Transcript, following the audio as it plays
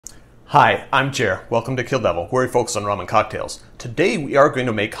Hi, I'm Jer. Welcome to Kill-Divill, where we focus on rum and cocktails. Today we are going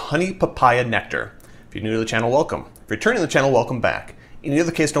to make Honey Papaya Nectar. If you're new to the channel, welcome. If you're returning to the channel, welcome back. In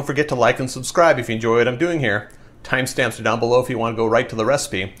either case, don't forget to like and subscribe if you enjoy what I'm doing here. Timestamps are down below if you want to go right to the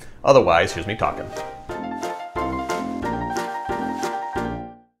recipe. Otherwise, here's me talking.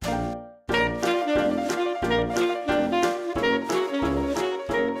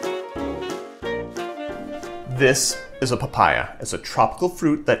 This is a papaya. It's a tropical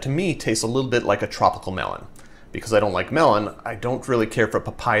fruit that to me tastes a little bit like a tropical melon. Because I don't like melon, I don't really care for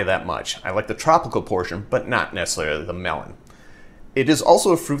papaya that much. I like the tropical portion, but not necessarily the melon. It is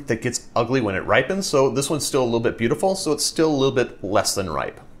also a fruit that gets ugly when it ripens, so this one's still a little bit beautiful, so it's still a little bit less than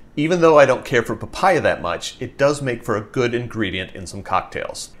ripe. Even though I don't care for papaya that much, it does make for a good ingredient in some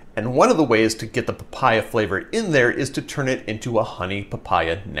cocktails. And one of the ways to get the papaya flavor in there is to turn it into a honey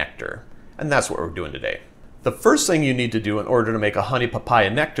papaya nectar. And that's what we're doing today. The first thing you need to do in order to make a honey papaya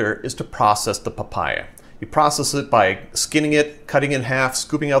nectar is to process the papaya. You process it by skinning it, cutting in half,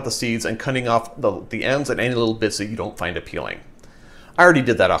 scooping out the seeds, and cutting off the ends and any little bits that you don't find appealing. I already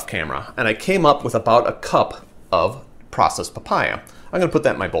did that off camera, and I came up with about a cup of processed papaya. I'm going to put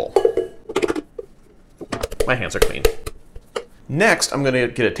that in my bowl. My hands are clean. Next, I'm going to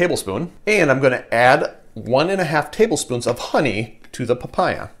get a tablespoon, and I'm going to add 1.5 tablespoons of honey to the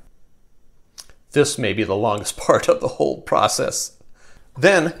papaya. This may be the longest part of the whole process.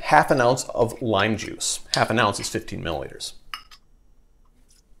 Then, half an ounce of lime juice. Half an ounce is 15 milliliters.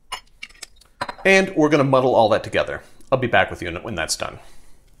 And we're going to muddle all that together. I'll be back with you when that's done.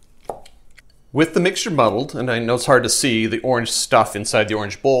 With the mixture muddled, and I know it's hard to see the orange stuff inside the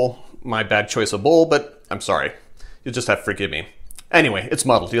orange bowl, my bad choice of bowl, but I'm sorry. You'll just have to forgive me. Anyway, it's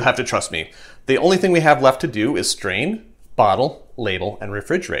muddled. You'll have to trust me. The only thing we have left to do is strain, bottle, label, and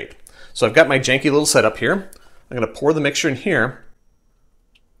refrigerate. So I've got my janky little setup here. I'm going to pour the mixture in here.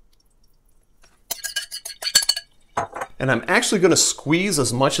 And I'm actually going to squeeze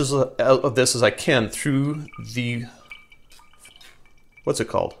as much of this as I can through the, what's it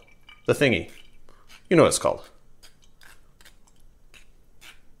called? The thingy. You know what it's called.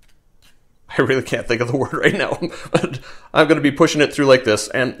 I really can't think of the word right now, but I'm going to be pushing it through like this,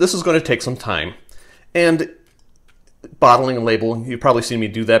 and this is going to take some time. And bottling and labeling, you've probably seen me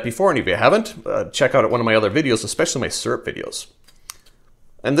do that before, and if you haven't, check out one of my other videos, especially my syrup videos.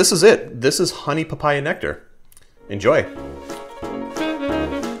 And this is it. This is Honey Papaya Nectar. Enjoy.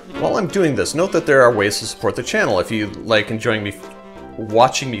 While I'm doing this, note that there are ways to support the channel. If you like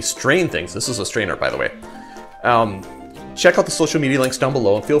watching me strain things, this is a strainer, by the way. Check out the social media links down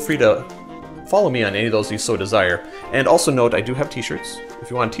below, and feel free to follow me on any of those you so desire. And also note, I do have t-shirts. If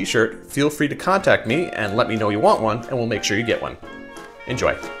you want a t-shirt, feel free to contact me and let me know you want one, and we'll make sure you get one.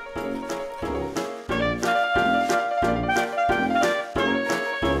 Enjoy.